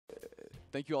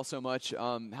Thank you all so much.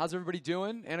 How's everybody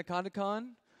doing?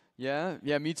 AnacondaCon?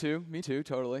 Yeah, me too,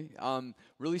 totally.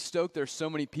 Really stoked there's so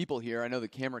many people here. I know the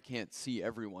camera can't see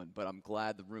everyone, but I'm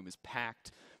glad the room is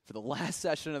packed for the last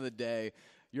session of the day.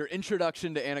 Your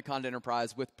introduction to Anaconda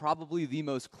Enterprise with probably the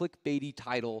most clickbaity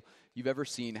title you've ever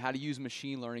seen, How to Use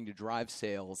Machine Learning to Drive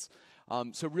Sales.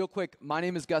 So real quick, my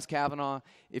name is Gus Cavanaugh.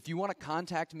 If you want to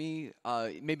contact me,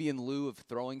 maybe in lieu of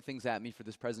throwing things at me for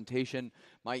this presentation,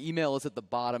 my email is at the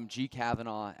bottom,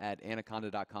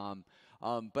 gcavanaugh@anaconda.com.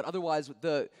 But otherwise,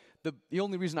 the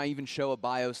only reason I even show a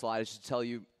bio slide is to tell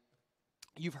you,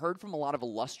 you've heard from a lot of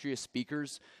illustrious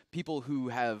speakers, people who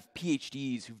have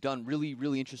PhDs, who've done really,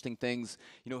 really interesting things,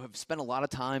 have spent a lot of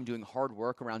time doing hard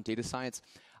work around data science.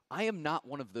 I am not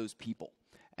one of those people,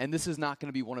 and this is not going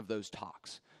to be one of those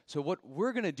talks. So what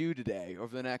we're going to do today,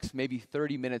 over the next maybe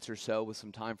 30 minutes or so with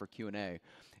some time for Q&A,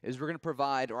 is we're going to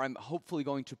provide, or I'm hopefully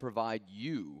going to provide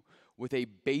you with a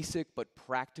basic but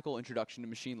practical introduction to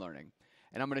machine learning.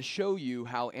 And I'm going to show you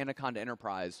how Anaconda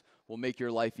Enterprise will make your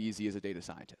life easy as a data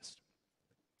scientist.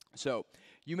 So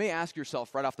you may ask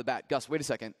yourself right off the bat, Gus, wait a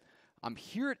second. I'm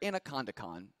here at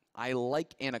AnacondaCon. I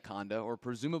like Anaconda, or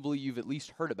presumably you've at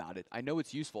least heard about it. I know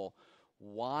it's useful.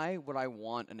 Why would I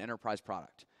want an enterprise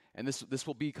product? And this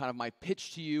will be kind of my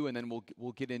pitch to you, and then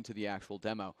we'll get into the actual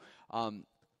demo. But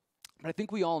I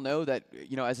think we all know that,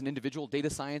 as an individual, data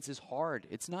science is hard.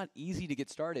 It's not easy to get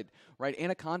started, right?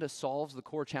 Anaconda solves the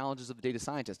core challenges of a data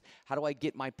scientist. How do I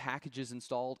get my packages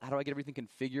installed? How do I get everything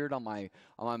configured on my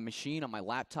machine, on my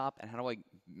laptop? And how do I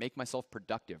make myself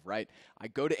productive, right? I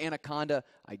go to Anaconda,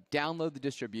 I download the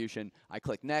distribution, I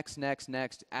click next,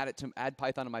 add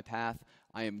Python to my path.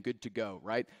 I am good to go,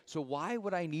 right? So why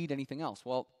would I need anything else?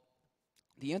 Well,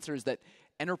 the answer is that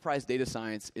enterprise data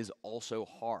science is also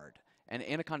hard. And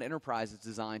Anaconda Enterprise is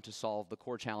designed to solve the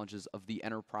core challenges of the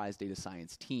enterprise data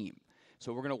science team.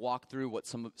 So we're going to walk through what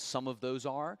some of those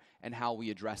are and how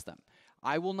we address them.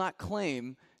 I will not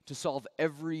claim to solve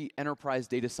every enterprise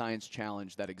data science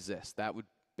challenge that exists. That would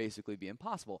basically be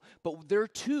impossible. But there are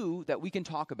two that we can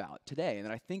talk about today,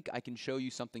 and I think I can show you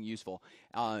something useful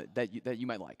that you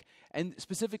might like. And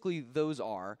specifically, those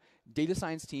are data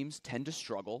science teams tend to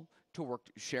struggle to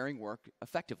sharing work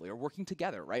effectively, or working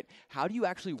together, right? How do you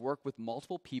actually work with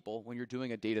multiple people when you're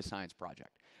doing a data science project?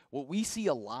 What we see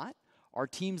a lot are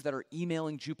teams that are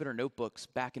emailing Jupyter notebooks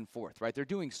back and forth, right? They're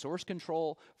doing source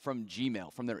control from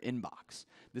Gmail, from their inbox.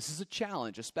 This is a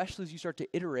challenge, especially as you start to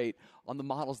iterate on the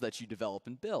models that you develop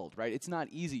and build, right? It's not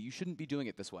easy. You shouldn't be doing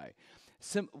it this way.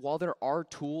 While there are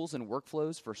tools and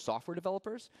workflows for software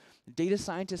developers, data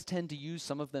scientists tend to use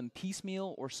some of them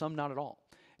piecemeal or some not at all.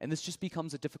 And this just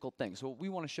becomes a difficult thing. So what we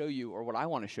want to show you, or what I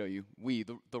want to show you,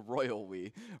 the royal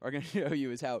we, are going to show you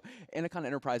is how Anaconda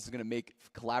Enterprise is going to make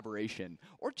collaboration,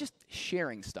 or just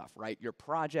sharing stuff, right? Your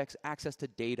projects, access to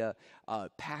data,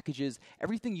 packages,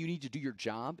 everything you need to do your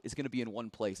job is going to be in one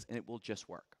place, and it will just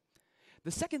work. The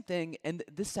second thing, and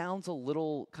this sounds a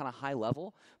little kind of high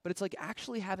level, but it's like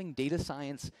actually having data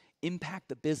science impact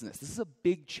the business. This is a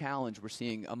big challenge we're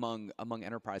seeing among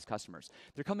enterprise customers.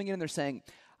 They're coming in and they're saying,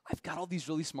 I've got all these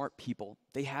really smart people.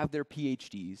 They have their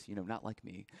PhDs, not like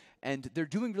me, and they're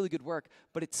doing really good work,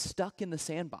 but it's stuck in the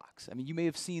sandbox. I mean, you may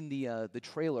have seen the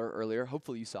trailer earlier.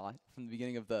 Hopefully you saw it from the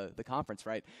beginning of the conference,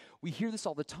 right? We hear this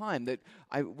all the time, that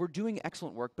we're doing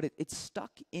excellent work, but it's stuck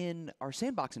in our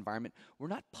sandbox environment. We're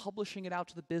not publishing it out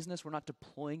to the business. We're not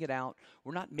deploying it out.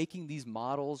 We're not making these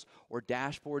models or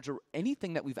dashboards or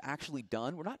anything that we've actually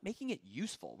done. We're not making it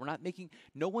useful.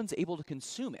 No one's able to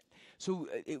consume it. So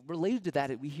related to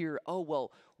that, we hear, oh,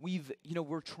 well,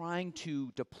 we're trying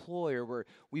to deploy, or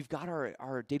we've got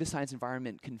our data science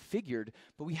environment configured,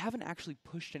 but we haven't actually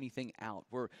pushed anything out.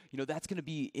 That's going to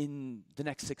be in the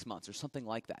next 6 months or something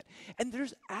like that. And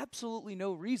there's absolutely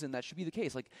no reason that should be the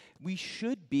case. Like, we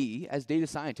should be, as data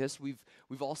scientists, we've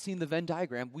all seen the Venn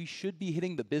diagram, we should be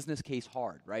hitting the business case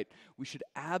hard, right? We should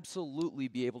absolutely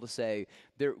be able to say,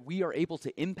 we are able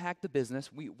to impact the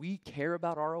business, we care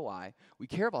about ROI, we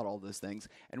care about all those things,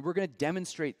 and we're going to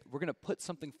demonstrate, we're going to put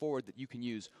something forward that you can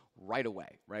use right away,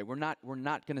 right? We're not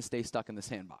going to stay stuck in the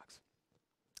sandbox.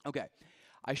 Okay,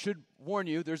 I should warn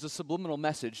you, there's a subliminal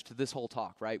message to this whole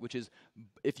talk, right? Which is,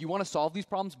 if you want to solve these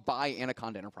problems, buy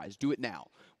Anaconda Enterprise. Do it now.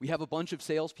 We have a bunch of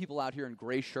salespeople out here in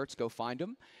gray shirts. Go find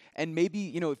them. And maybe,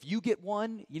 if you get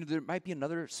one, there might be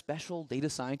another special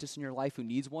data scientist in your life who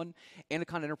needs one.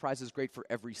 Anaconda Enterprise is great for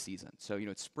every season. So,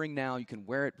 it's spring now. You can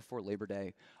wear it before Labor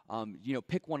Day.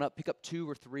 Pick one up. Pick up 2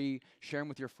 or 3. Share them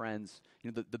with your friends.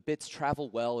 The bits travel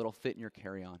well. It'll fit in your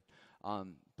carry-on.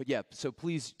 But yeah, so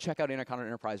please check out Anaconda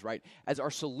Enterprise, right, as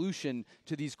our solution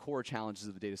to these core challenges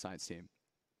of the data science team.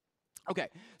 Okay,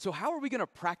 so how are we going to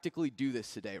practically do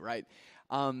this today, right?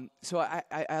 So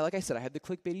like I said, I had the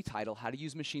clickbaity title, How to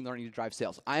Use Machine Learning to Drive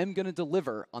Sales. I am going to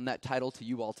deliver on that title to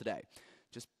you all today,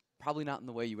 just probably not in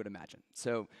the way you would imagine.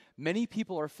 So many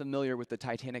people are familiar with the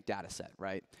Titanic data set,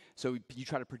 right? So you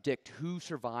try to predict who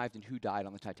survived and who died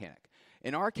on the Titanic.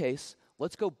 In our case,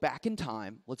 let's go back in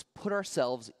time. Let's put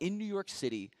ourselves in New York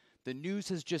City. The news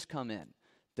has just come in.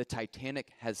 The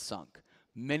Titanic has sunk.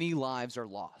 Many lives are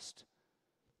lost.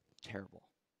 Terrible.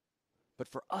 But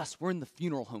for us, we're in the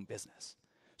funeral home business.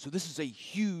 So this is a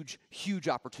huge, huge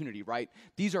opportunity, right?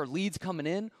 These are leads coming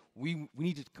in. We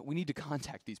need to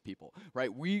contact these people,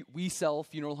 right? We sell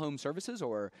funeral home services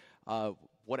or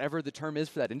whatever the term is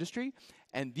for that industry,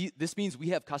 and this means we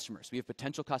have customers. We have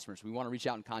potential customers. We want to reach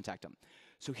out and contact them.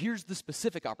 So here's the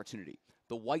specific opportunity.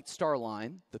 The White Star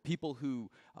Line, the people who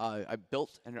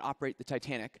built and operate the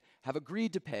Titanic, have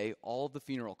agreed to pay all of the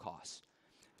funeral costs.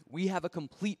 We have a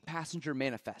complete passenger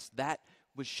manifest that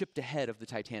was shipped ahead of the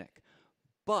Titanic.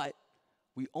 But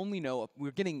we only know,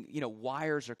 we're getting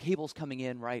wires or cables coming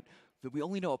in, right? But we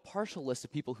only know a partial list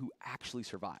of people who actually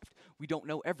survived. We don't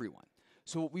know everyone.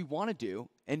 So what we want to do,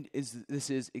 and this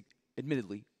is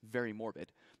admittedly very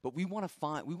morbid, but we want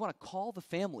to call the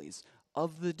families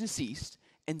of the deceased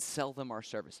and sell them our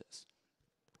services.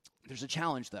 There's a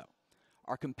challenge though.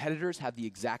 Our competitors have the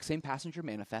exact same passenger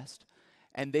manifest,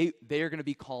 and they are going to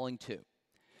be calling too.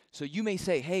 So you may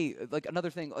say, hey, like another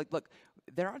thing, like look,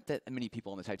 there aren't that many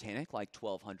people on the Titanic, like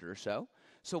 1,200 or so.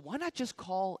 So why not just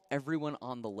call everyone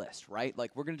on the list, right?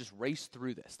 Like we're going to just race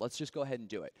through this. Let's just go ahead and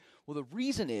do it. Well, the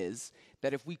reason is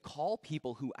that if we call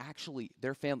people who actually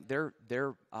their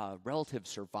relatives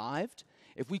survived,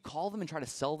 if we call them and try to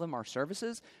sell them our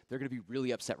services, they're going to be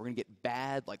really upset. We're going to get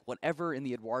bad, like whatever in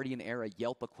the Edwardian era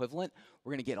Yelp equivalent,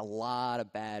 we're going to get a lot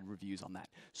of bad reviews on that.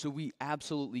 So we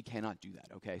absolutely cannot do that,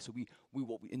 okay? So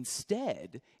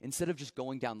instead of just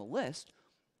going down the list,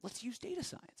 let's use data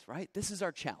science, right? This is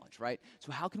our challenge, right?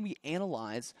 So how can we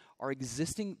analyze our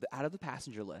existing, out of the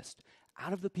passenger list,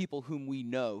 out of the people whom we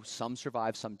know, some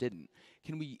survived, some didn't,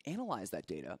 can we analyze that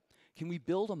data? Can we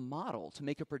build a model to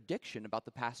make a prediction about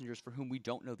the passengers for whom we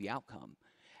don't know the outcome?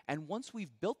 And once we've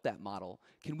built that model,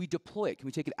 can we deploy it? Can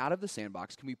we take it out of the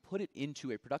sandbox? Can we put it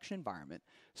into a production environment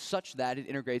such that it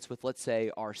integrates with, let's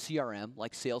say, our CRM,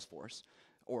 like Salesforce,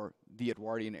 or the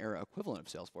Edwardian era equivalent of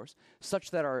Salesforce, such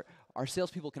that our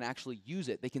salespeople can actually use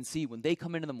it. They can see when they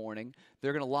come in the morning,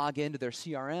 they're going to log into their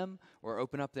CRM or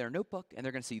open up their notebook, and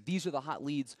they're going to see these are the hot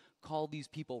leads. Call these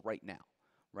people right now,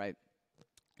 right?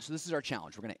 So this is our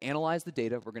challenge. We're going to analyze the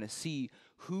data. We're going to see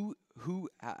who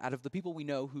out of the people we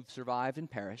know who've survived and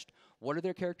perished, what are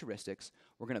their characteristics.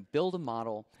 We're going to build a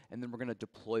model, and then we're going to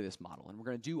deploy this model. And we're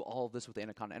going to do all of this with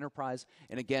Anaconda Enterprise.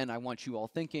 And again, I want you all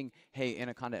thinking, hey,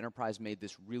 Anaconda Enterprise made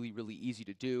this really, really easy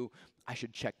to do. I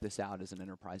should check this out as an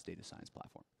enterprise data science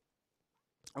platform.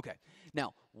 Okay,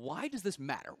 now, why does this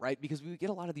matter, right? Because we get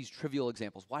a lot of these trivial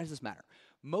examples. Why does this matter?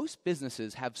 Most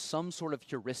businesses have some sort of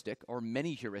heuristic or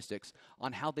many heuristics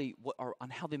on how they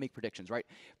make predictions, right?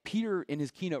 Peter, in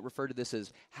his keynote, referred to this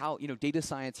as how, data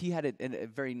science, he had it in a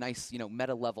very nice,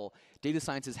 meta level. Data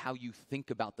science is how you think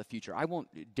about the future. I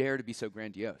won't dare to be so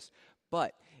grandiose.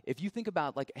 But if you think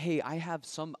about like, hey, I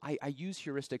use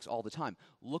heuristics all the time.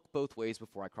 Look both ways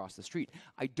before I cross the street.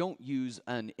 I don't use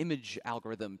an image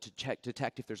algorithm to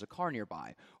detect if there's a car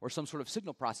nearby, or some sort of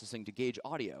signal processing to gauge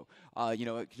audio.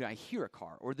 Can I hear a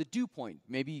car? Or the dew point,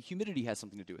 maybe humidity has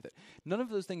something to do with it. None of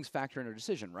those things factor in our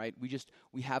decision, right?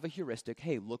 We have a heuristic,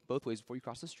 hey, look both ways before you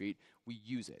cross the street. We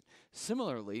use it.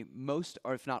 Similarly, most,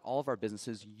 or if not all of our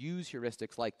businesses use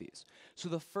heuristics like these. So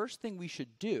the first thing we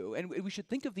should do, and we should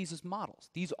think of these as models.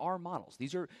 These are models.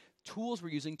 These are tools we're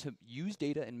using to use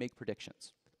data and make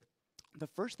predictions. The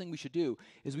first thing we should do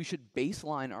is we should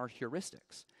baseline our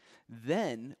heuristics.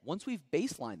 Then, once we've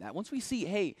baselined that, once we see,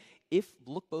 hey, if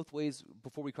look both ways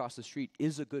before we cross the street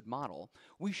is a good model,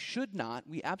 we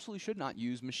absolutely should not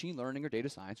use machine learning or data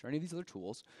science or any of these other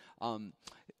tools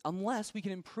unless we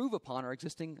can improve upon our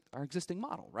existing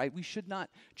model, right? We should not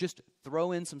just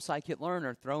throw in some scikit-learn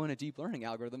or throw in a deep learning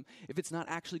algorithm if it's not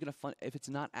actually going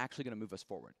to move us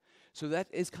forward. So that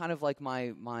is kind of like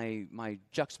my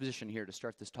juxtaposition here to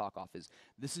start this talk off.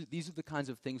 These are the kinds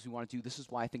of things we want to do. This is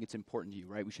why I think it's important to you,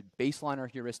 right? We should baseline our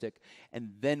heuristic,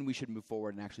 and then we should move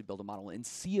forward and actually build a model and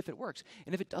see if it works.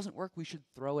 And if it doesn't work, we should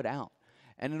throw it out.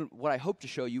 And what I hope to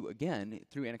show you, again,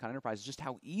 through Anaconda Enterprise is just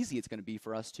how easy it's going to be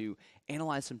for us to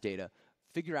analyze some data,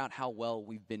 figure out how well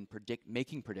we've been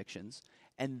making predictions,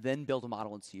 and then build a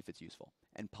model and see if it's useful,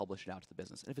 and publish it out to the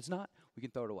business. And if it's not, we can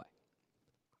throw it away.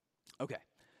 Okay,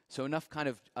 so enough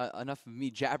of me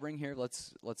jabbering here.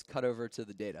 Let's cut over to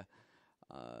the data.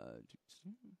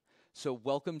 So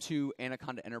welcome to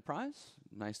Anaconda Enterprise.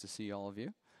 Nice to see all of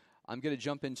you. I'm going to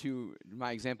jump into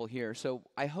my example here. So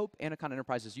I hope Anaconda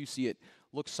Enterprise, as you see it,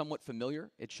 looks somewhat familiar.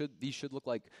 These should look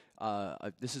like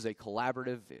this is a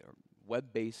collaborative,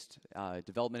 web-based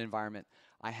development environment.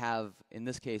 I have, in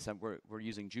this case, we're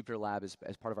using Jupyter Lab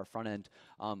as part of our front end.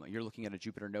 You're looking at a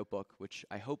Jupyter notebook, which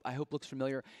I hope looks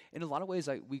familiar. In a lot of ways,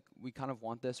 we kind of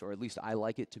want this, or at least I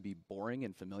like it to be boring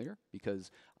and familiar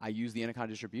because I use the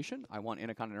Anaconda distribution. I want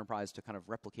Anaconda Enterprise to kind of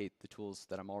replicate the tools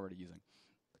that I'm already using.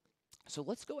 So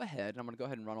let's go ahead, and I'm going to go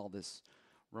ahead and run all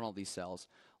these cells.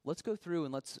 Let's go through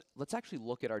and let's actually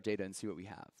look at our data and see what we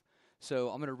have. So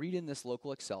I'm going to read in this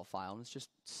local Excel file, and it's just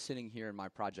sitting here in my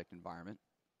project environment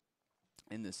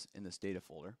in this data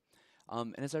folder.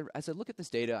 And as I look at this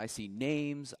data, I see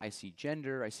names, I see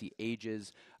gender, I see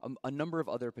ages, a number of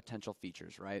other potential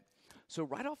features, right? So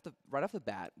right off the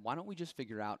bat, why don't we just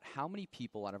figure out how many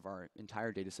people out of our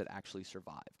entire data set actually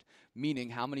survived? Meaning,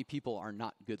 how many people are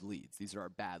not good leads? These are our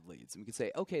bad leads. And we could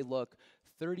say, okay, look,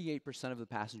 38% of the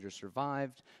passengers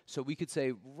survived. So we could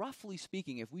say, roughly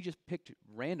speaking, if we just picked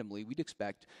randomly, we'd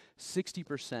expect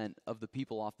 60% of the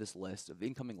people off this list, of the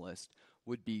incoming list,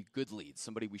 would be good leads,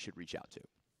 somebody we should reach out to.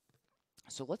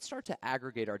 So let's start to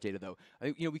aggregate our data, though.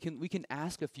 We can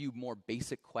ask a few more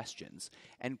basic questions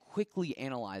and quickly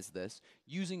analyze this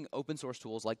using open source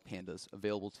tools like Pandas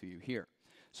available to you here.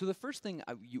 So the first thing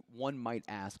one might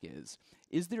ask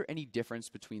is there any difference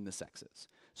between the sexes?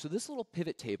 So this little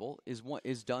pivot table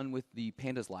is done with the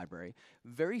Pandas library,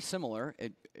 very similar,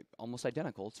 almost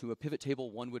identical to a pivot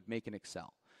table one would make in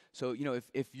Excel. So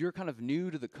if you're kind of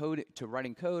new to the code, to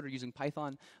writing code or using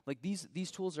Python, like these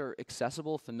tools are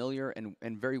accessible, familiar,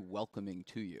 and very welcoming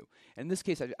to you. In this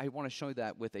case, I want to show you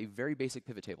that with a very basic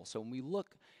pivot table. So when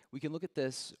we can look at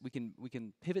this, we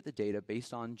can pivot the data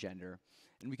based on gender,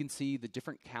 and we can see the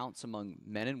different counts among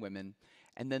men and women.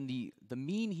 And then the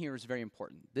mean here is very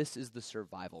important. This is the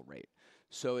survival rate.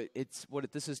 So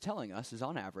what this is telling us is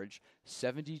on average,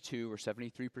 72 or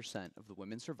 73% of the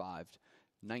women survived.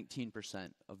 19%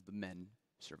 of the men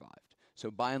survived. So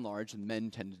by and large, the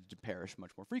men tended to perish much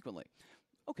more frequently.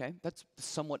 Okay, that's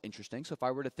somewhat interesting. So if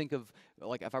I were to think of,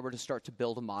 if I were to start to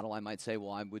build a model, I might say, well,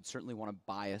 I would certainly want to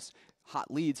bias hot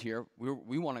leads here.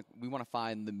 We want to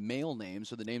find the male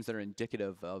names, or the names that are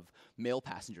indicative of male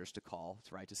passengers to call,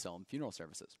 right, to sell them funeral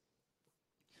services.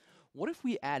 What if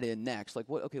we add in next,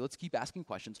 okay, let's keep asking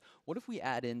questions. What if we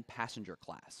add in passenger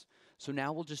class? So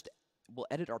now we'll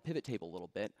edit our pivot table a little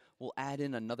bit. We'll add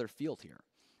in another field here.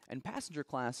 And passenger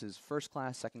class is first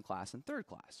class, second class, and third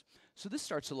class. So this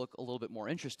starts to look a little bit more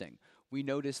interesting. We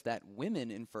notice that women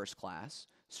in first class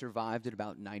survived at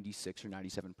about 96 or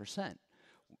 97%.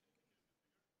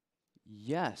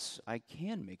 Yes, I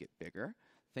can make it bigger.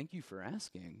 Thank you for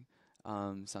asking,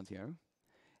 Santiago.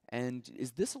 And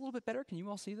is this a little bit better? Can you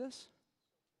all see this?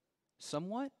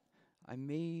 Somewhat? I'm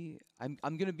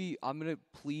gonna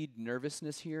plead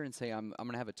nervousness here and say I'm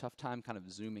gonna have a tough time kind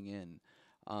of zooming in.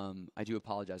 I do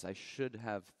apologize. I should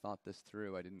have thought this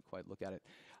through. I didn't quite look at it.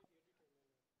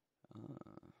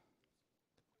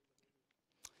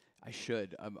 I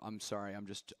should. I'm sorry. I'm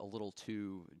just a little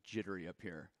too jittery up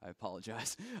here. I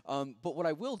apologize. But what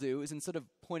I will do is, instead of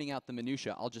pointing out the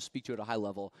minutia, I'll just speak to it at a high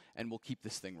level, and we'll keep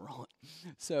this thing rolling.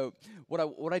 So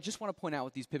what I just want to point out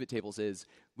with these pivot tables is,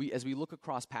 as we look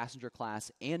across passenger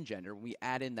class and gender, when we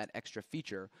add in that extra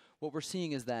feature, what we're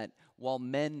seeing is that while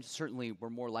men certainly were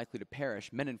more likely to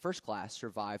perish, men in first class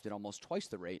survived at almost twice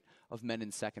the rate of men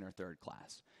in second or third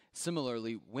class.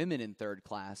 Similarly, women in third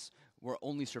class were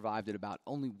only survived at about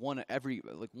one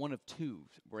of two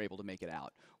were able to make it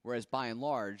out. Whereas by and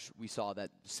large, we saw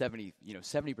that 70%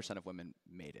 of women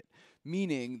made it.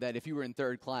 Meaning that if you were in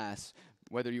third class,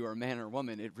 whether you were a man or a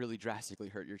woman, it really drastically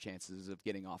hurt your chances of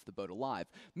getting off the boat alive.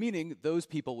 Meaning those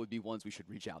people would be ones we should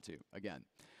reach out to again.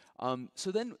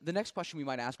 So then the next question we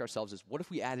might ask ourselves is, what if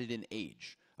we added in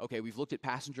age? Okay, we've looked at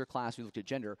passenger class, we looked at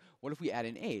gender. What if we add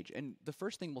in age? And the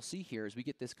first thing we'll see here is we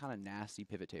get this kind of nasty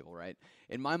pivot table, right?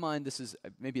 In my mind, this is,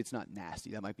 maybe it's not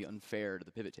nasty, that might be unfair to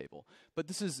the pivot table, but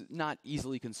this is not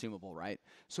easily consumable, right?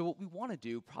 So what we want to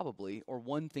do probably, or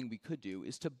one thing we could do,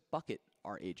 is to bucket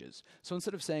our ages. So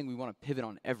instead of saying we want to pivot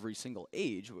on every single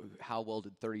age, how well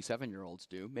did 37-year-olds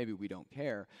do? Maybe we don't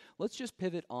care. Let's just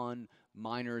pivot on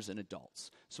minors and adults.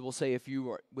 So we'll say if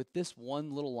you are, with this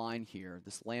one little line here,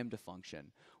 this lambda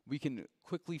function, we can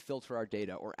quickly filter our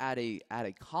data or add a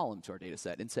column to our data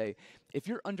set and say, if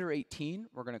you're under 18,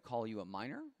 we're going to call you a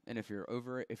minor, and if you're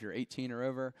 18 or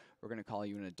over, we're going to call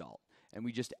you an adult. And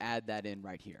we just add that in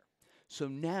right here. So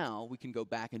now we can go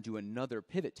back and do another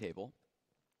pivot table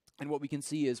And what we can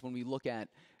see is when we look at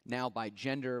now by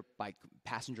gender, by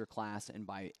passenger class, and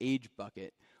by age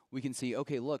bucket, we can see,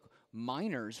 okay, look,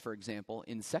 minors, for example,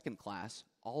 in second class,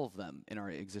 all of them in our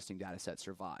existing data set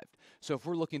survived. So if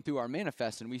we're looking through our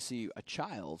manifest and we see a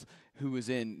child who is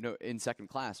in second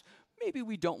class, maybe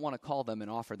we don't want to call them and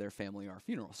offer their family our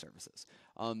funeral services.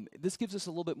 This gives us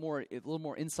a little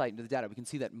more insight into the data. We can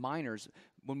see that minors,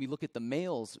 when we look at the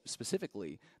males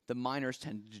specifically, the minors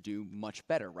tended to do much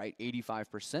better, right?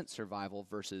 85% survival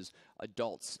versus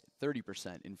adults,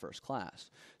 30% in first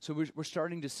class. So we're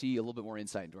starting to see a little bit more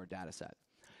insight into our data set.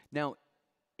 Now,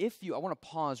 I want to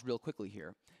pause real quickly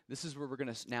here. This is where we're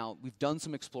going to, now we've done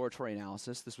some exploratory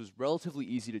analysis. This was relatively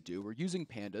easy to do. We're using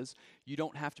pandas. You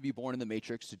don't have to be born in the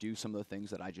matrix to do some of the things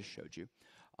that I just showed you.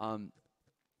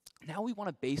 Now we want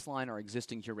to baseline our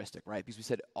existing heuristic, right? Because we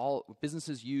said all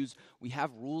businesses we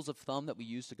have rules of thumb that we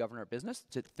use to govern our business,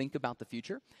 to think about the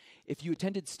future. If you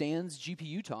attended Stan's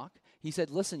GPU talk, he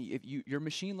said, listen, your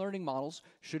machine learning models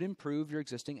should improve your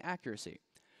existing accuracy.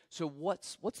 So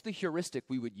what's the heuristic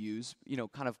we would use,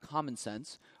 kind of common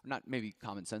sense, or not maybe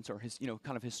common sense, or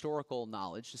kind of historical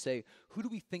knowledge to say, who do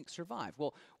we think survived?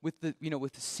 Well, with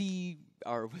sea,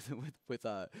 or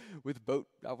with boat,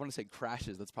 I want to say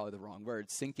crashes, that's probably the wrong word,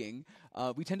 sinking,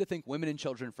 we tend to think women and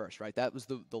children first, right? That was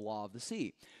the law of the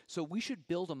sea. So we should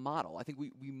build a model. I think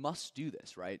we must do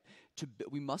this, right?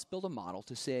 We must build a model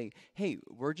to say, hey,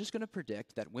 we're just going to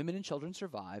predict that women and children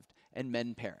survived and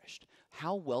men perished.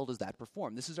 How well does that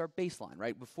perform? This is our baseline,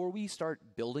 right? Before we start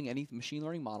building any machine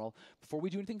learning model, before we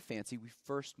do anything fancy, we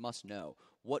first must know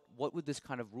what would this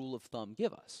kind of rule of thumb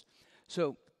give us.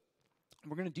 So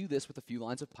we're going to do this with a few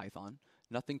lines of Python,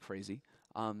 nothing crazy.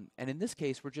 And in this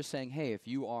case, we're just saying, hey, if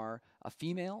you are a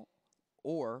female,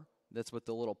 or that's what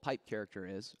the little pipe character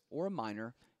is, or a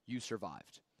minor, you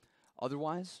survived.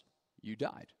 Otherwise, you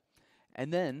died.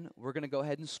 And then we're going to go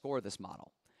ahead and score this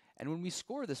model. And when we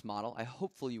score this model,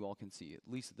 hopefully you all can see,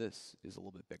 at least this is a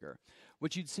little bit bigger.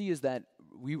 What you'd see is that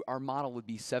our model would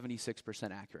be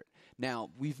 76% accurate. Now,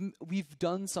 we've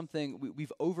done something,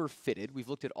 we've overfitted, we've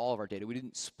looked at all of our data. We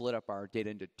didn't split up our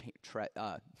data into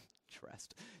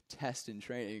test and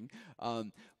training.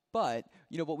 But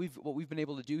what we've been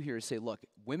able to do here is say, look,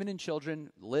 women and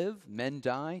children live, men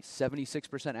die,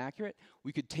 76% accurate.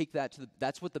 We could take that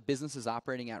that's what the business is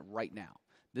operating at right now.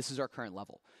 This is our current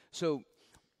level. So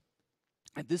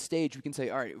at this stage, we can say,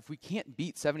 all right, if we can't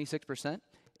beat 76%,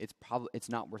 it's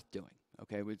not worth doing.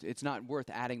 Okay, it's not worth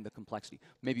adding the complexity.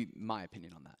 Maybe my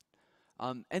opinion on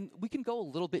that. And we can go a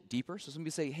little bit deeper. So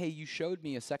somebody say, hey, you showed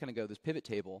me a second ago this pivot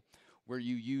table where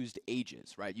you used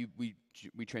ages, right? We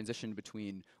transitioned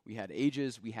between, we had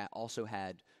ages, we also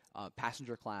had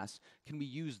passenger class. Can we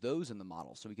use those in the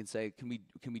model? So we can say, can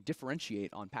we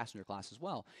differentiate on passenger class as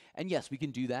well? And yes, we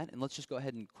can do that. And let's just go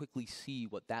ahead and quickly see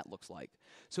what that looks like.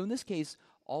 So in this case,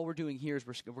 all we're doing here is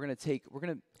we're going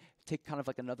to take kind of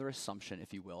like another assumption,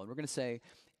 if you will, and we're going to say,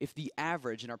 if the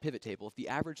average in our pivot table, if the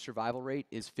average survival rate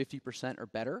is 50% or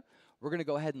better, we're going to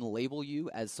go ahead and label you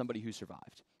as somebody who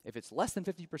survived. If it's less than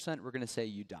 50%, we're going to say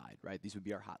you died, right? These would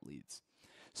be our hot leads.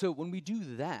 So when we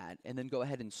do that and then go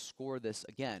ahead and score this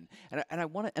again, and I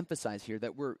want to emphasize here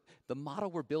that the model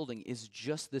we're building is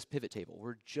just this pivot table.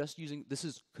 We're just using,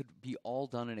 could be all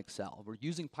done in Excel. We're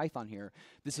using Python here.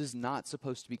 This is not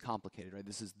supposed to be complicated, right?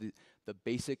 This is the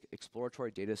basic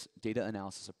exploratory data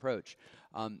analysis approach.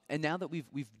 And now that we've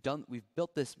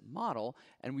built this model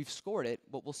and we've scored it,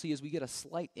 what we'll see is we get a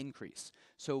slight increase.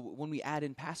 So when we add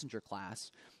in passenger class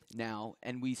now,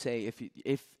 and we say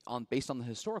based on the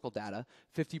historical data,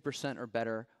 50% or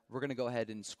better, we're going to go ahead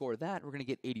and score that. We're going to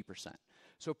get 80%.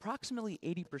 So approximately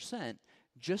 80%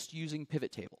 just using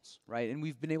pivot tables, right? And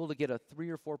we've been able to get a 3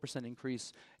 or 4%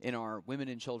 increase in our women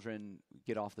and children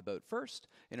get off the boat first,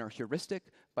 in our heuristic,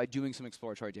 by doing some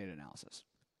exploratory data analysis.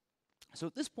 So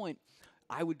at this point,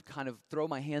 I would kind of throw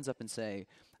my hands up and say,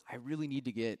 I really need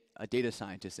to get a data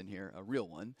scientist in here, a real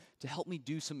one, to help me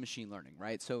do some machine learning,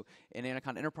 right? So in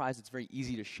Anaconda Enterprise, it's very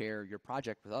easy to share your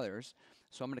project with others.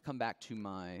 So I'm going to come back to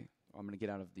I'm going to get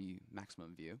out of the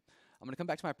maximum view. I'm going to come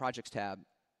back to my projects tab,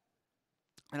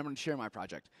 and I'm going to share my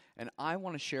project. And I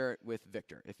want to share it with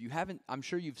Victor. If you haven't, I'm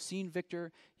sure you've seen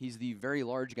Victor. He's the very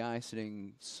large guy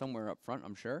sitting somewhere up front,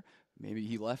 I'm sure. Maybe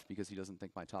he left because he doesn't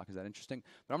think my talk is that interesting.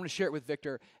 But I'm going to share it with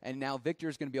Victor, and now Victor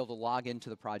is going to be able to log into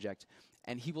the project,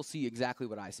 and he will see exactly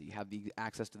what I see, have the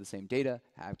access to the same data,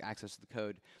 have access to the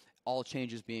code, all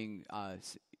changes being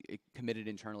committed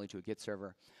internally to a Git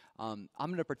server. I'm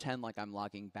going to pretend like I'm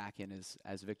logging back in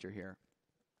as Victor here.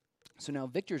 So now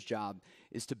Victor's job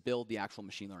is to build the actual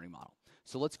machine learning model.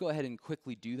 So let's go ahead and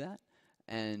quickly do that,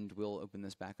 and we'll open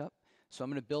this back up. So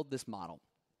I'm going to build this model.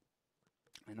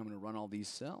 And I'm going to run all these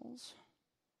cells.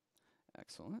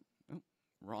 Excellent. Oh,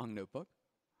 wrong notebook.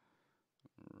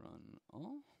 Run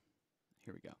all.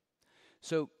 Here we go.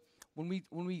 So when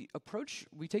we approach,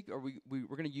 we're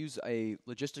going to use a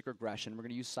logistic regression. We're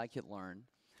going to use scikit-learn.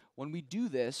 When we do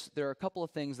this, there are a couple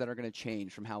of things that are going to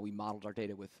change from how we modeled our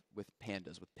data with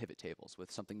pandas, with pivot tables,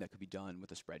 with something that could be done with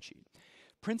a spreadsheet.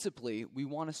 Principally, we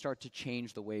want to start to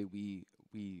change the way we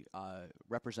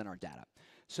represent our data.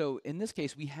 So in this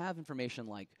case, we have information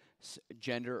like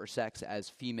gender or sex as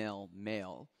female,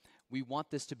 male. We want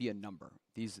this to be a number.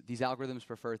 These algorithms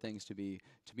prefer things to be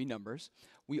numbers.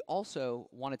 We also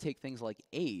want to take things like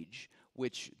age,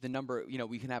 which the number,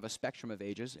 we can have a spectrum of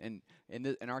ages, and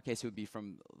in our case it would be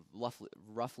from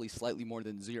roughly slightly more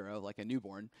than 0, like a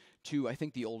newborn, to I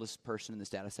think the oldest person in this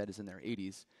data set is in their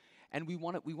 80s. And we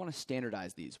want to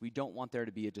standardize these. We don't want there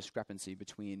to be a discrepancy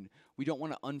between. We don't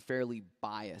want to unfairly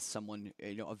bias someone,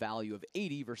 a value of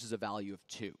 80 versus a value of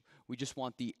 2. We just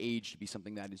want the age to be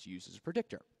something that is used as a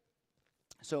predictor.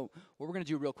 So what we're going to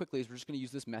do real quickly is we're just going to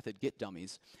use this method,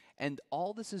 getDummies. And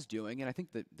all this is doing, and I think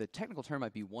the technical term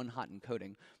might be one-hot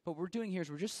encoding, but what we're doing here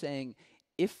is we're just saying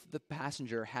if the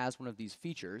passenger has one of these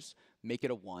features, make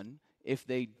it a 1. If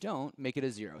they don't, make it a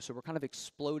 0. So we're kind of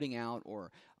exploding out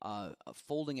or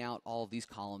folding out all of these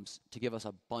columns to give us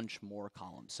a bunch more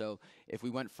columns. So if we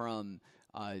went from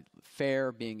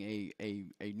fair being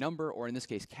a number, or in this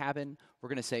case cabin, we're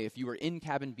going to say if you were in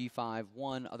cabin B5,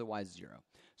 1, otherwise 0.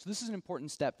 So this is an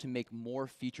important step to make more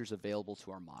features available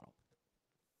to our model.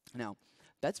 Now,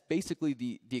 that's basically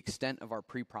the extent of our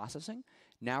pre-processing.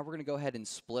 Now we're going to go ahead and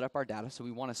split up our data. So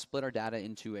we want to split our data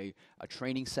into a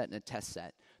training set and a test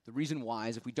set. The reason why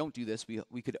is if we don't do this,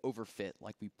 we could overfit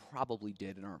like we probably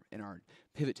did in our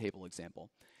pivot table example.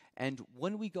 And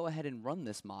when we go ahead and run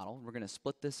this model, we're going to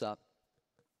split this up.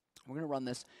 We're going to run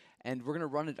this, and we're going to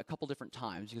run it a couple different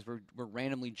times because we're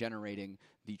randomly generating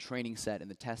the training set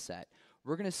and the test set.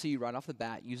 We're going to see right off the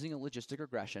bat, using a logistic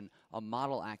regression, a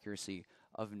model accuracy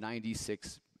of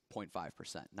 96.5%,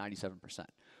 97%,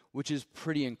 which is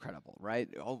pretty incredible, right?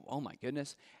 Oh my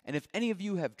goodness. And if any of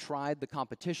you have tried the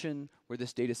competition where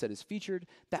this data set is featured,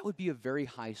 that would be a very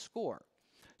high score.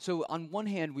 So on one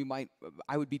hand,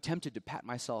 I would be tempted to pat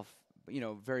myself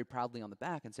very proudly on the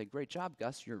back and say, great job,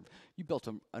 Gus, you built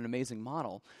an amazing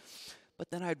model. But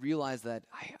then I'd realize that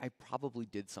I probably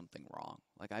did something wrong.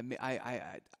 Like I'm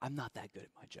not that good at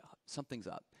my job. Something's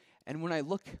up. And when I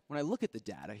look at the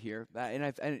data here,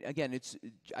 and again,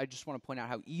 I just want to point out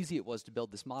how easy it was to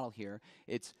build this model here.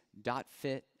 It's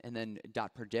 .fit and then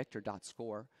 .predict or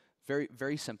 .score. Very,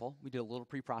 very simple. We did a little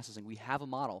pre-processing. We have a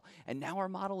model, and now our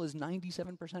model is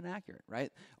 97% accurate,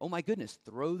 right? Oh my goodness,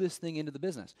 throw this thing into the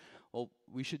business. Well,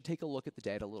 we should take a look at the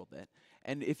data a little bit.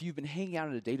 And if you've been hanging out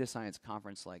at a data science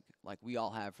conference like we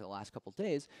all have for the last couple of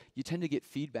days, you tend to get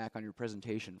feedback on your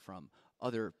presentation from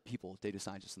other people, data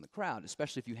scientists in the crowd,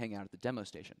 especially if you hang out at the demo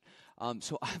station.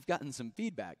 So I've gotten some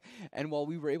feedback. And while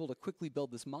we were able to quickly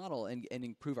build this model and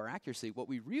improve our accuracy, what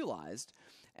we realized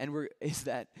is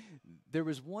that there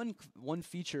was one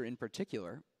feature in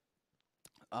particular.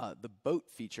 The boat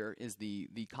feature is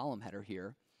the column header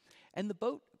here. And the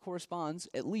boat corresponds,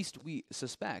 at least we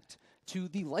suspect, to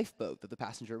the lifeboat that the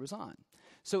passenger was on.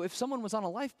 So if someone was on a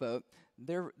lifeboat,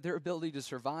 their ability to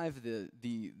survive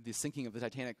the sinking of the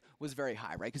Titanic was very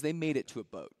high, right? Because they made it to a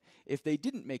boat. If they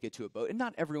didn't make it to a boat, and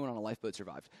not everyone on a lifeboat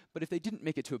survived, but if they didn't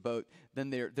make it to a boat, then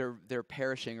they're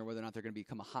perishing, or whether or not they're going to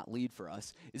become a hot lead for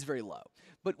us is very low.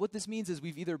 But what this means is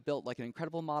we've either built like an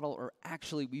incredible model, or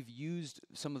actually we've used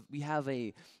we have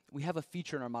a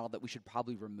feature in our model that we should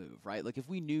probably remove, right? Like if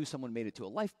we knew someone made it to a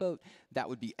lifeboat, that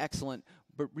would be excellent.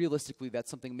 But realistically, that's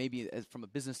something maybe from a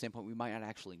business standpoint, we might not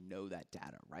actually know that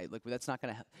data, right? Like that's not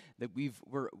going to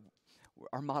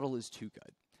our model is too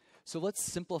good. So let's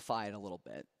simplify it a little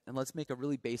bit, and let's make a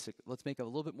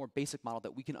little bit more basic model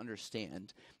that we can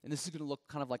understand. And this is going to look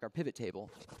kind of like our pivot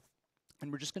table.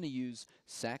 And we're just going to use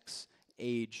sex,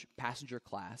 age, passenger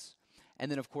class, and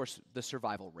then of course the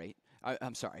survival rate.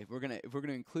 I'm sorry, we're going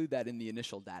to include that in the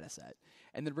initial data set.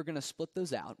 And then we're going to split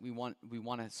those out. We want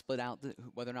to split out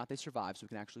whether or not they survive so we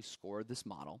can actually score this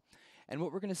model. And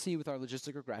what we're going to see with our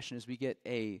logistic regression is we get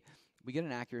an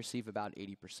accuracy of about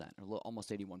 80%, or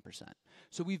almost 81%.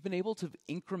 So we've been able to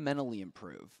incrementally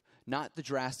improve, not the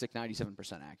drastic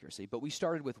 97% accuracy, but we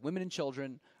started with women and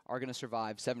children are going to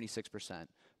survive 76%,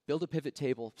 build a pivot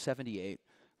table 78%,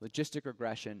 logistic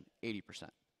regression 80%.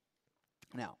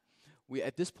 Now,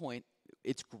 at this point,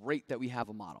 it's great that we have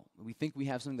a model. We think we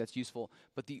have something that's useful,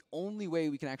 but the only way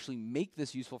we can actually make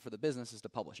this useful for the business is to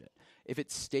publish it. If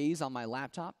it stays on my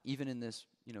laptop, even in this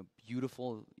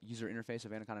beautiful user interface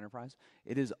of Anaconda Enterprise,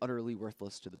 it is utterly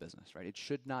worthless to the business, right? It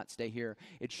should not stay here.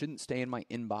 It shouldn't stay in my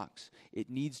inbox. It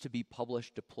needs to be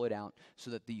published, deployed out,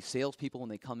 so that the salespeople, when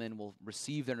they come in, will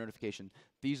receive their notification.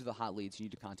 These are the hot leads. You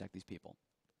need to contact these people.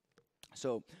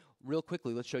 So real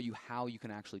quickly, let's show you how you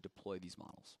can actually deploy these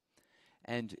models.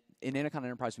 And in Anaconda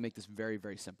Enterprise, we make this very,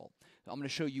 very simple. So I'm going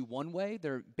to show you one way.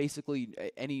 There are basically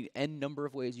any n number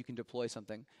of ways you can deploy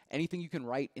something. Anything you can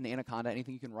write in Anaconda,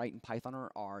 anything you can write in Python or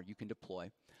R, you can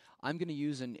deploy. I'm going to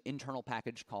use an internal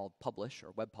package called publish, or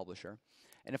web publisher.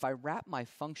 And if I wrap my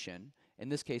function, in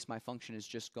this case, my function is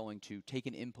just going to take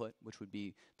an input, which would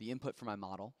be the input for my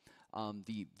model,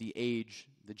 the age,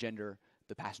 the gender,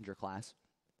 the passenger class.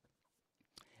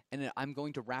 And then I'm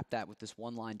going to wrap that with this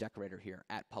one-line decorator here,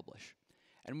 @publish.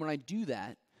 And when I do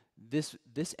that, this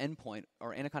endpoint,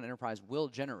 or Anaconda Enterprise, will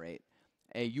generate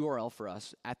a URL for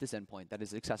us at this endpoint that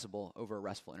is accessible over a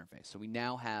RESTful interface. So we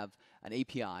now have an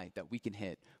API that we can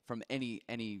hit from any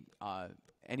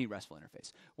RESTful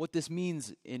interface. What this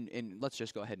means, let's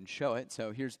just go ahead and show it.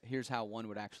 So here's how one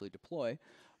would actually deploy.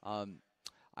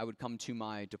 I would come to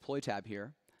my deploy tab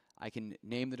here. I can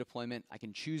name the deployment. I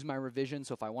can choose my revision.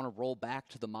 So if I want to roll back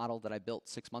to the model that I built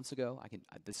 6 months ago,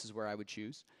 this is where I would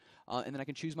choose. And then I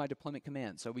can choose my deployment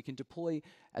command. So we can deploy,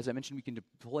 as I mentioned, we can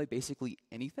deploy basically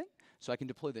anything. So I can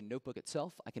deploy the notebook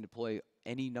itself. I can deploy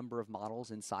any number of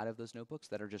models inside of those notebooks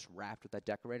that are just wrapped with that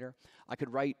decorator. I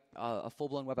could write a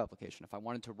full-blown web application. If I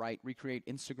wanted to recreate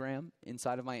Instagram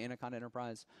inside of my Anaconda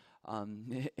Enterprise,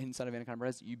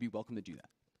 you'd be welcome to do that.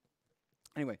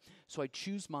 Anyway, so I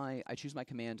choose my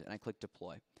command and I click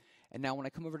deploy. And now when I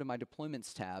come over to my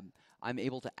deployments tab, I'm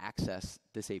able to access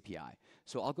this API.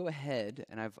 So I'll go ahead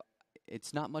and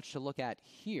it's not much to look at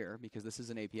here because this is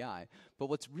an API, but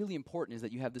what's really important is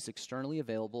that you have this externally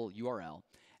available URL,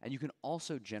 and you can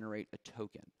also generate a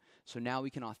token. So now we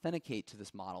can authenticate to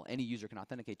this model. Any user can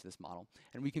authenticate to this model,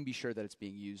 and we can be sure that it's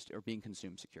being used or being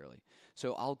consumed securely.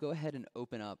 So I'll go ahead and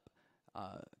open up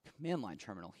command line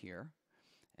terminal here,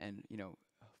 and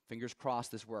fingers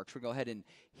crossed this works. We'll go ahead and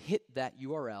hit that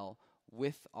URL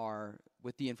with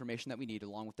the information that we need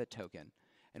along with that token,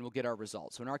 and we'll get our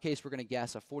results. So in our case, we're going to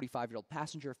guess a 45-year-old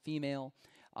passenger, male,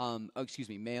 and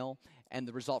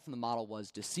the result from the model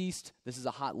was deceased. This is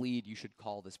a hot lead. You should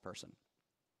call this person.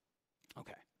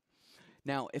 Okay.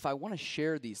 Now, if I want to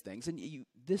share these things, and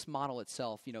this model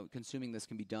itself, consuming this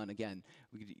can be done, again,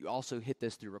 we could also hit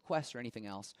this through requests or anything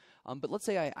else. But let's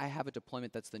say I have a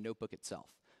deployment that's the notebook itself.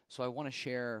 So I want to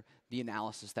share the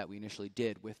analysis that we initially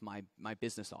did with my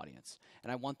business audience,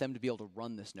 and I want them to be able to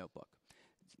run this notebook.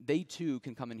 They too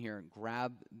can come in here and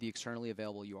grab the externally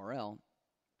available URL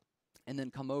and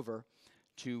then come over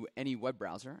to any web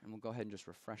browser, and we'll go ahead and just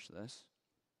refresh this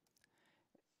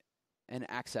and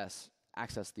access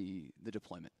the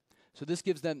deployment. So this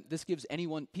gives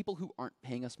people who aren't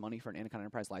paying us money for an Anaconda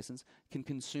Enterprise license can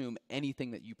consume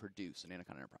anything that you produce in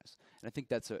Anaconda Enterprise. And I think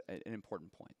that's an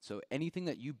important point. So anything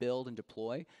that you build and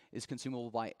deploy is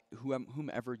consumable by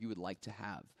whomever you would like to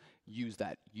have use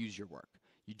your work.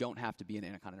 You don't have to be an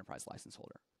Anaconda Enterprise license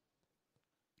holder.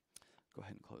 Go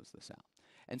ahead and close this out.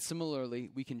 And similarly,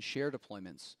 we can share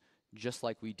deployments just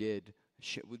like we did,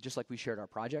 just like we shared our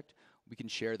project. We can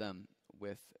share them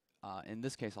with, in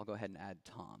this case, I'll go ahead and add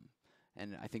Tom.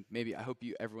 And I hope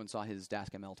everyone saw his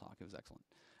DaskML talk. It was excellent.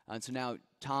 And so now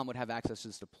Tom would have access to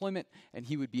this deployment, and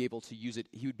he would be able to use it.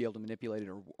 He would be able to manipulate it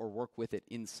or work with it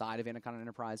inside of Anaconda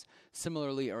Enterprise.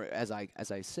 Similarly, or as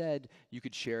I said, you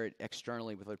could share it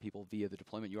externally with other people via the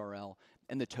deployment URL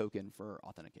and the token for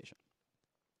authentication.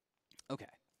 Okay,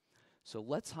 so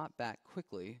let's hop back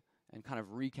quickly and kind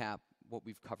of recap what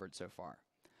we've covered so far.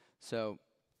 So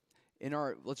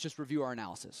let's just review our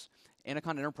analysis.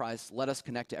 Anaconda Enterprise let us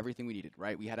connect to everything we needed,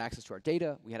 right? We had access to our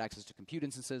data. We had access to compute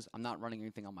instances. I'm not running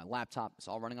anything on my laptop. It's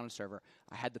all running on a server.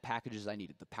 I had the packages I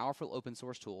needed, the powerful open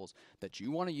source tools that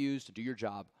you want to use to do your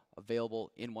job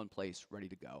available in one place, ready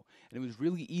to go. And it was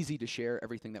really easy to share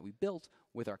everything that we built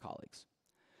with our colleagues.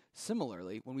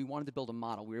 Similarly, when we wanted to build a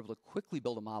model, we were able to quickly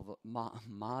build a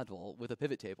model with a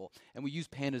pivot table, and we used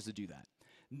pandas to do that.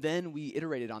 Then we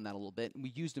iterated on that a little bit, and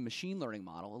we used a machine learning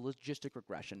model, a logistic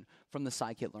regression, from the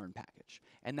scikit-learn package.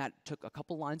 And that took a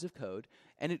couple lines of code,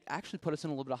 and it actually put us in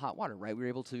a little bit of hot water, right? We were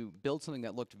able to build something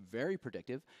that looked very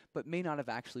predictive, but may not have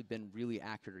actually been really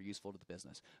accurate or useful to the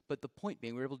business. But the point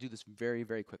being, we were able to do this very,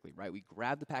 very quickly, right? We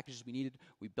grabbed the packages we needed,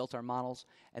 we built our models,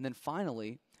 and then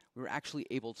finally, we were actually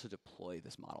able to deploy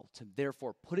this model, to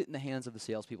therefore put it in the hands of the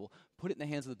salespeople, put it in the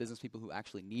hands of the business people who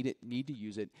actually need it, need to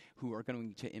use it, who are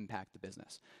going to impact the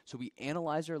business. So we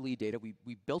analyzed our lead data.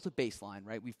 We built a baseline,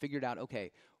 right? We figured out,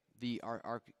 okay,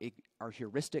 our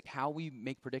heuristic, how we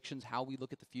make predictions, how we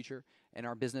look at the future in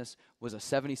our business was a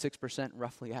 76%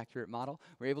 roughly accurate model.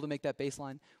 We were able to make that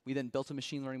baseline. We then built a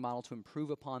machine learning model to improve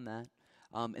upon that,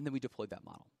 and then we deployed that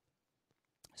model.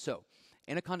 So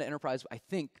Anaconda Enterprise,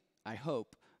 I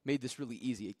hope, made this really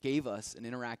easy. It gave us an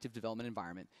interactive development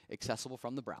environment accessible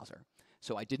from the browser.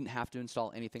 So I didn't have to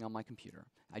install anything on my computer.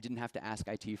 I didn't have to ask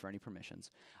IT for any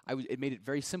permissions. It made it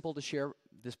very simple to share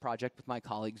this project with my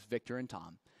colleagues, Victor and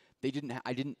Tom.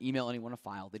 I didn't email anyone a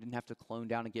file. They didn't have to clone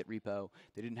down a Git repo.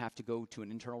 They didn't have to go to an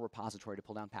internal repository to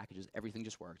pull down packages. Everything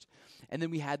just worked. And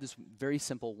then we had this very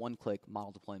simple one-click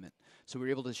model deployment. So we were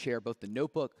able to share both the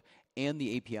notebook and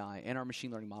the API and our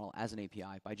machine learning model as an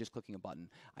API by just clicking a button.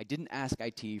 I didn't ask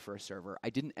IT for a server.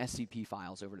 I didn't SCP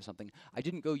files over to something. I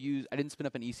didn't spin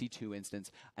up an EC2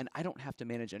 instance, and I don't have to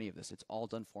manage any of this. It's all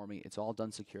done for me. It's all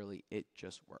done securely. It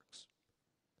just works.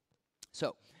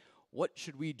 So what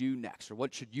should we do next, or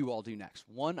what should you all do next?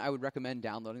 One, I would recommend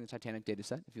downloading the Titanic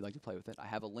dataset if you'd like to play with it. I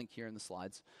have a link here in the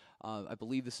slides. I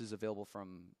believe this is available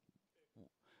from,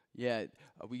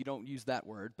 we don't use that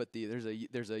word, but there's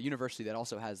a university that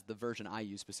also has the version I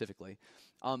use specifically.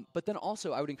 But then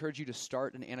also, I would encourage you to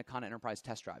start an Anaconda Enterprise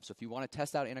test drive. So if you want to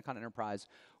test out Anaconda Enterprise,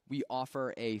 we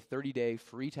offer a 30-day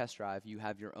free test drive. You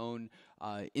have your own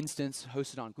instance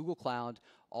hosted on Google Cloud.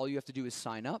 All you have to do is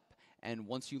sign up. And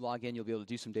once you log in, you'll be able to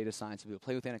do some data science, you'll be able to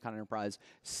play with Anaconda Enterprise,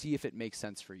 see if it makes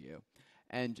sense for you.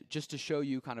 And just to show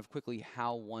you kind of quickly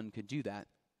how one could do that,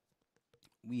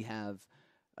 we have,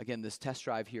 again, this test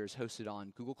drive here is hosted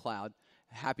on Google Cloud.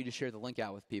 Happy to share the link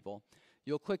out with people.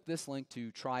 You'll click this link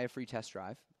to try a free test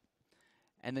drive,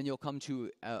 and then you'll come to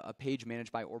a page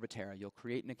managed by Orbitera. You'll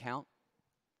create an account.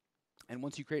 And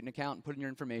once you create an account and put in your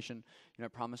information, I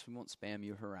promise we won't spam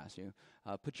you or harass you.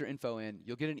 Put your info in.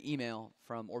 You'll get an email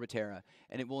from Orbitera,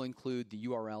 and it will include the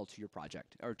URL to your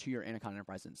project, or to your Anaconda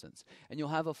Enterprise instance. And you'll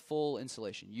have a full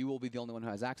installation. You will be the only one who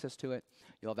has access to it.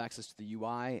 You'll have access to the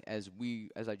UI as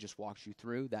I just walked you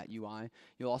through that UI.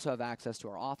 You'll also have access to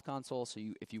our auth console, so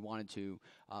if you wanted to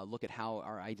look at how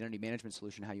our identity management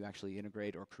solution, how you actually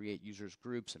integrate or create users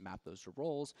groups and map those to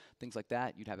roles, things like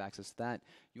that, you'd have access to that.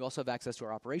 You also have access to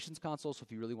our operations console, so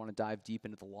if you really want to dive deep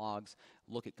into the logs,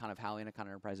 look at kind of how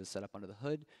Anaconda Enterprise is set up under the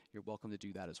hood, you're welcome to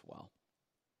do that as well.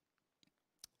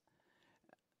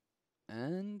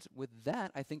 And with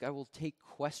that, I think I will take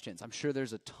questions. I'm sure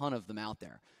there's a ton of them out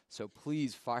there, so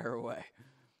please fire away.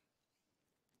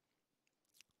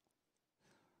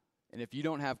 And if you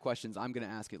don't have questions, I'm going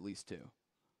to ask at least two.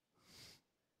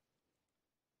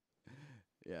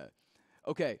 Yeah.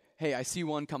 Okay. Hey, I see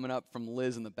one coming up from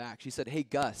Liz in the back. She said, "Hey,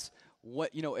 Gus,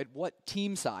 at what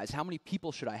team size, how many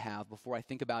people should I have before I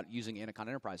think about using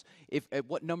Anaconda Enterprise? At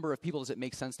what number of people does it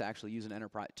make sense to actually use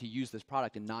use this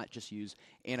product and not just use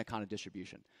Anaconda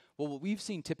distribution?" Well, what we've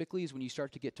seen typically is when you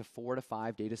start to get to 4 to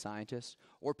 5 data scientists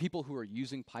or people who are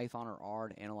using Python or R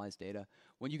to analyze data,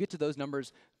 when you get to those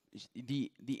numbers,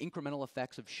 the incremental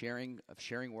effects of sharing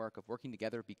work, of working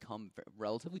together become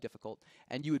relatively difficult,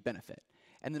 and you would benefit.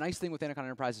 And the nice thing with Anaconda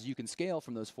Enterprise is you can scale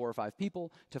from those 4 or 5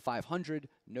 people to 500,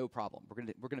 no problem.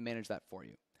 We're gonna manage that for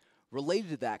you. Related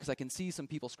to that, because I can see some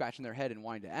people scratching their head and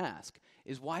wanting to ask,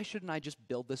 is why shouldn't I just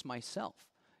build this myself?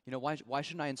 Why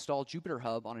shouldn't I install Jupyter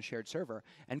Hub on a shared server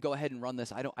and go ahead and run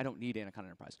this? I don't need Anaconda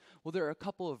Enterprise. Well, there are a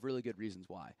couple of really good reasons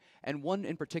why. And one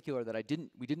in particular that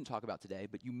we didn't talk about today,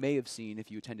 but you may have seen if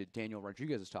you attended Daniel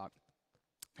Rodriguez's talk,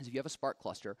 is if you have a Spark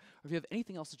cluster, or if you have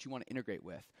anything else that you want to integrate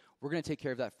with, we're going to take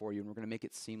care of that for you, and we're going to make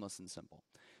it seamless and simple.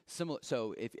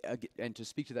 So and to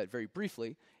speak to that very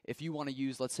briefly, if you want to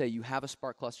use, let's say you have a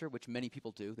Spark cluster, which many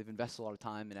people do, they've invested a lot of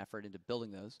time and effort into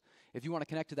building those. If you want to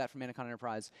connect to that from Anaconda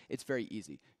Enterprise, it's very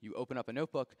easy. You open up a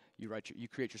notebook, you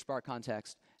create your Spark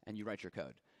context, and you write your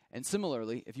code. And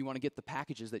similarly, if you want to get the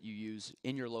packages that you use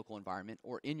in your local environment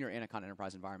or in your Anaconda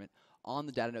Enterprise environment on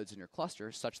the data nodes in your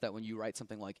cluster, such that when you write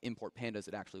something like import pandas,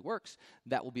 it actually works,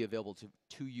 that will be available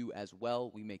to you as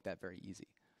well. We make that very easy.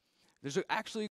 There's actually